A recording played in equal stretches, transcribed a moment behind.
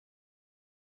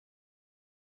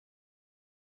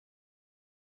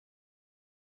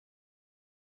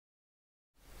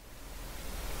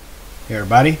Hey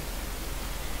everybody.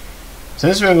 So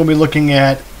this week I'm going to be looking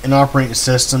at an operating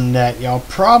system that y'all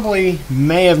probably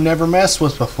may have never messed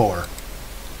with before,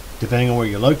 depending on where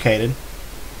you're located.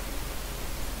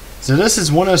 So this is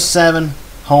Windows 7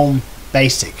 Home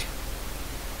Basic.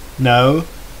 No,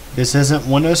 this isn't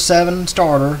Windows 7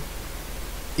 Starter.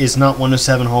 It's not Windows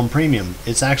 7 Home Premium.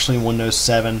 It's actually Windows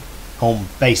 7 Home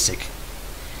Basic.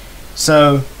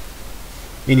 So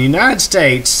in the United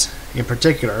States in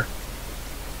particular,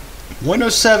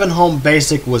 Windows 7 Home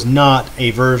Basic was not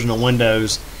a version of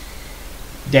Windows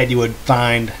that you would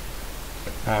find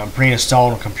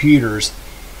pre-installed on computers,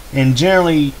 and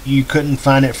generally you couldn't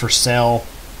find it for sale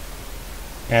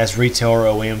as retail or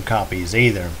OEM copies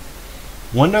either.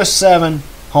 Windows 7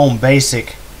 Home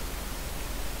Basic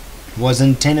was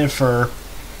intended for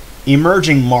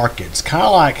emerging markets, kind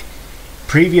of like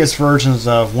previous versions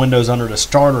of Windows under the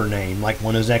Starter name, like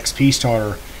Windows XP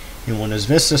Starter and Windows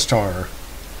Vista Starter.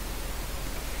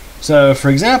 So, for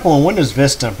example, in Windows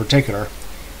Vista in particular,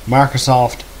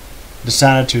 Microsoft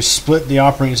decided to split the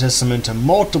operating system into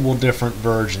multiple different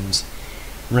versions,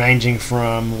 ranging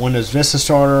from Windows Vista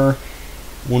Starter,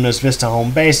 Windows Vista Home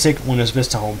Basic, Windows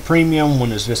Vista Home Premium,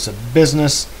 Windows Vista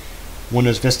Business,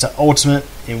 Windows Vista Ultimate,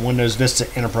 and Windows Vista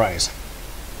Enterprise.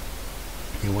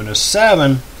 In Windows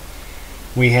 7,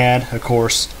 we had, of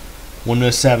course,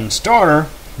 Windows 7 Starter,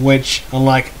 which,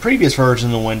 unlike previous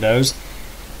versions of Windows,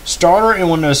 Starter in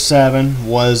Windows 7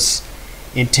 was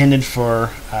intended for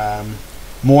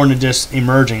more than just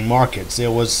emerging markets.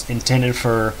 It was intended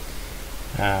for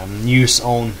use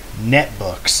on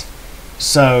netbooks.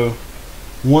 So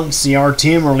once the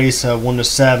RTM release of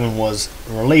Windows 7 was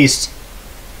released,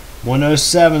 Windows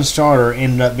 7 Starter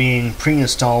ended up being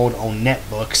pre-installed on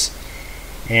netbooks,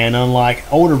 and unlike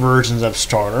older versions of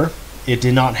Starter, it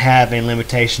did not have a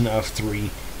limitation of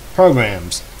 3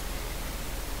 programs.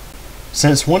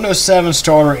 Since Windows 7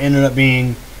 Starter ended up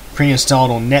being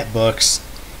pre-installed on netbooks,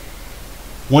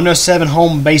 Windows 7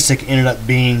 Home Basic ended up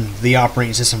being the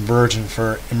operating system version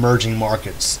for emerging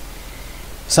markets.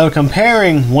 So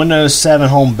comparing Windows 7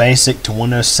 Home Basic to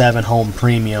Windows 7 Home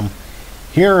Premium,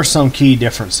 here are some key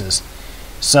differences.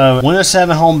 So Windows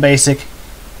 7 Home Basic,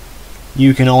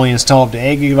 you can only install up to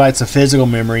 8 GB of physical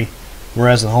memory,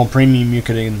 whereas with Home Premium you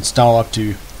could install up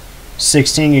to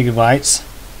 16 GB.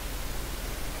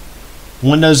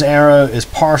 Windows Aero is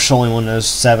partial in Windows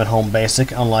 7 Home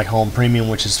Basic, unlike Home Premium,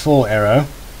 which is full Aero.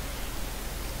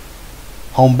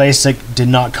 Home Basic did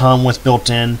not come with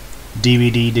built-in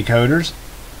DVD decoders,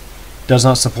 does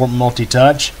not support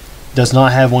multi-touch, does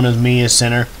not have Windows Media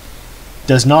Center,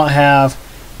 does not have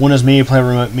Windows Media Player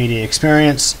Remote Media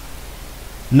Experience,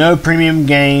 no premium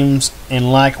games,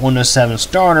 and like Windows 7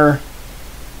 Starter,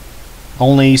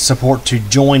 only support to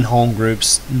join home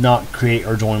groups, not create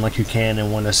or join like you can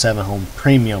in Windows 7 Home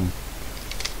Premium.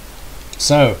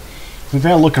 So, if we've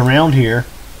had a look around here,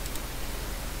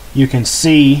 you can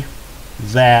see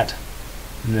that,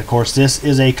 and of course this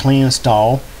is a clean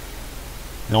install.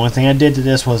 The only thing I did to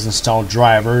this was install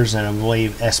drivers and I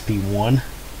believe SP1.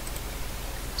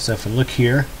 So if we look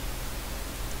here,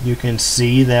 you can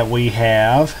see that we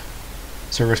have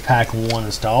Service Pack 1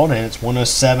 installed, and it's Windows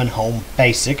 7 Home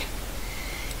Basic.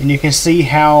 And you can see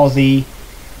how the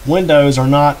windows are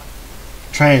not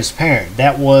transparent.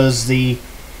 That was the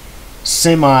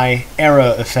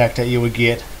semi-era effect that you would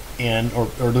get in, or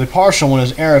the partial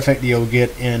Windows era effect that you would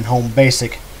get in Home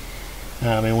Basic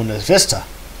in Windows Vista.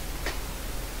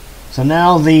 So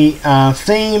now the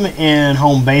theme in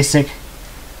Home Basic,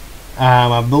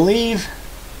 I believe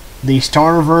the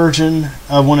starter version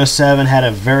of Windows 7 had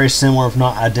a very similar, if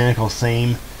not identical,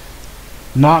 theme.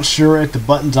 Not sure if the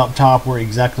buttons up top were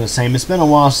exactly the same. It's been a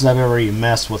while since I've ever even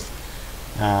messed with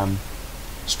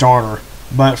Starter.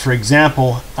 But for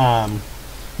example,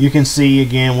 you can see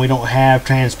again we don't have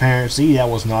transparency. That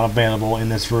was not available in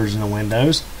this version of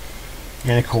Windows.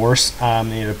 And of course,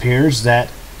 it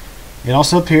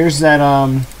also appears that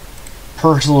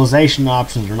personalization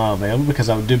options are not available, because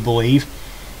I do believe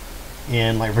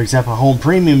in, like for example, Home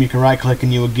Premium, you can right click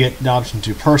and you will get the option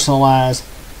to personalize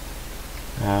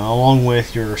along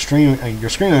with your screen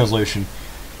resolution.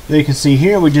 Then you can see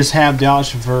here we just have the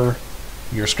option for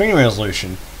your screen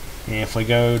resolution, and if we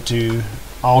go to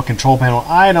all control panel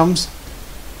items,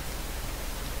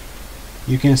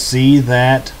 you can see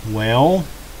that, well,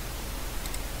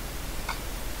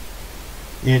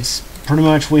 it's pretty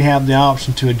much we have the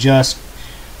option to adjust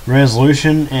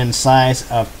resolution and size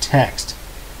of text.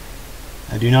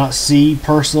 I do not see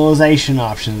personalization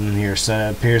options in here, so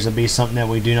it appears to be something that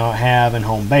we do not have in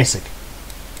Home Basic.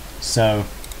 So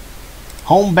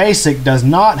Home Basic does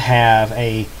not have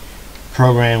a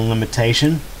program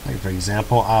limitation. Like for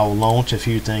example, I'll launch a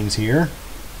few things here.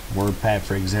 WordPad,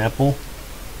 for example.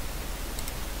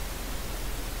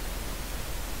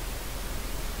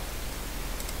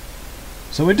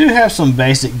 So we do have some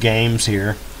basic games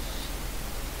here.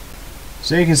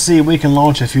 So you can see we can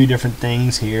launch a few different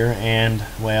things here, and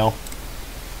well,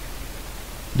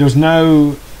 there's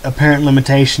no apparent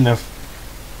limitation of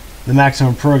the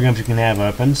maximum programs you can have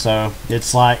open. So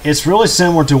it's really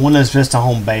similar to Windows Vista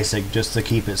Home Basic, just to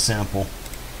keep it simple.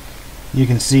 You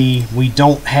can see we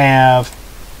don't have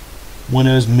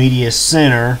Windows Media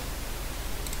Center.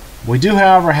 We do,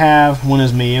 however, have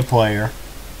Windows Media Player.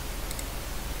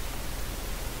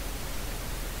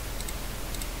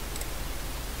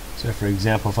 So for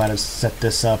example, if I just set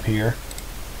this up here,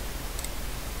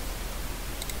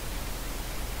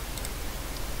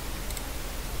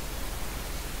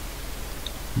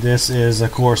 this is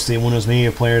of course the Windows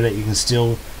Media Player that you can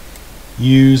still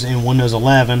use in Windows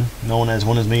 11, known as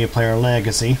Windows Media Player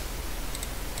Legacy.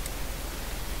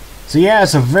 So yeah,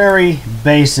 it's a very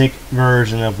basic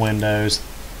version of Windows.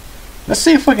 Let's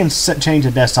see if we can change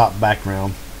the desktop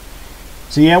background.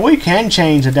 So yeah, we can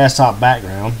change the desktop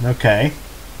background. Okay.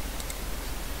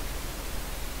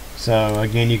 So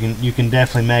again, you can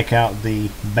definitely make out the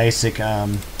basic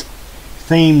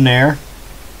theme there.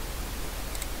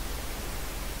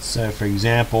 So for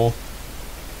example,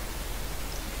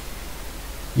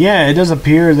 yeah, it does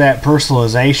appear that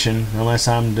personalization, unless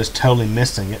I'm just totally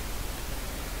missing it,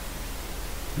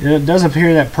 it does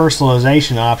appear that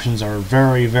personalization options are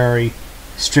very, very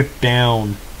stripped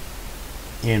down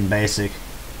in Basic.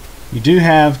 You do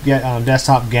have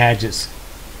desktop gadgets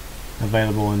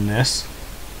available in this.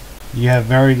 You have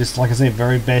just like I say,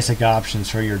 very basic options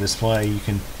for your display. You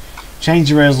can change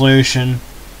the resolution.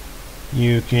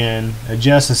 You can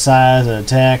adjust the size of the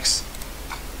text.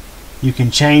 You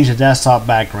can change the desktop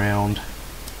background.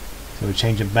 So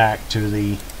change it back to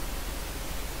the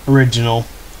original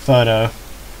photo.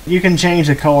 You can change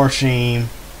the color scheme.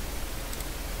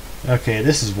 Okay,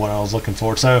 this is what I was looking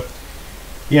for. So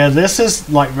yeah, this is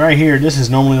like right here. This is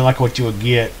normally like what you would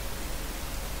get.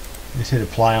 Just hit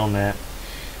apply on that.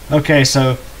 Okay,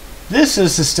 so this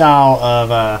is the style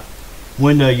of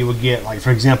window you would get, like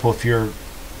for example, if your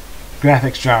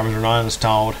graphics drivers are not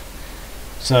installed.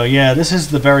 So yeah, this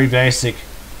is the very basic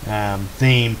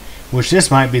theme, which this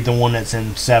might be the one that's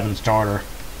in 7 Starter.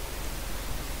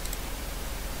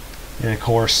 And of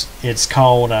course, it's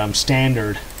called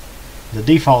Standard. The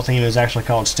default theme is actually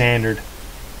called Standard.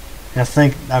 And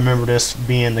I remember this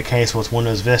being the case with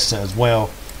Windows Vista as well.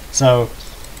 So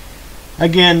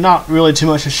again, not really too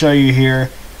much to show you here.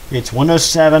 It's Windows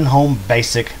 7 Home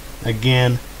Basic.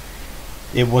 Again,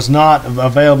 it was not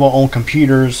available on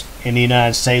computers in the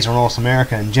United States or North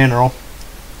America in general.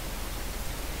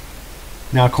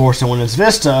 Now, of course, in Windows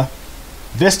Vista,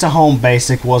 Vista Home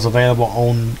Basic was available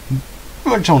on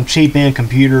pretty much on cheap-end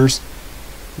computers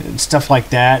and stuff like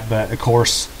that. But of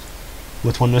course,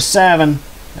 with Windows 7,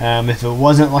 if it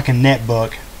wasn't like a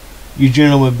netbook, you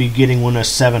generally would be getting Windows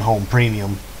 7 Home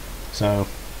Premium. So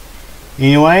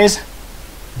anyways,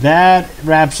 that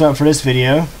wraps up for this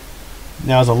video.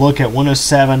 That was a look at Windows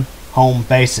 7 Home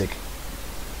Basic.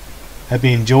 Hope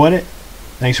you enjoyed it.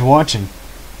 Thanks for watching.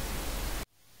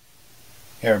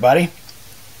 Hey everybody.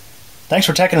 Thanks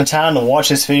for taking the time to watch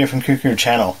this video from Cuckoo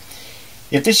Channel.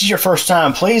 If this is your first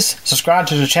time, please subscribe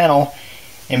to the channel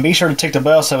and be sure to tick the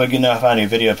bell so we get notified of new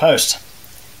video posts.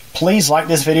 Please like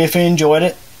this video if you enjoyed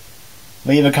it.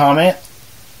 Leave a comment.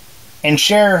 And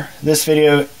share this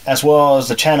video as well as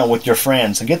the channel with your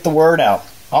friends and get the word out.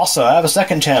 Also, I have a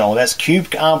second channel, that's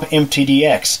CubeComp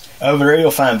MTDX. Over there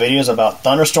you'll find videos about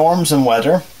thunderstorms and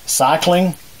weather,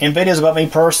 cycling, and videos about me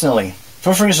personally.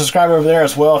 Feel free to subscribe over there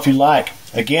as well if you like.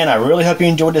 Again, I really hope you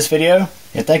enjoyed this video,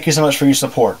 and thank you so much for your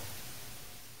support.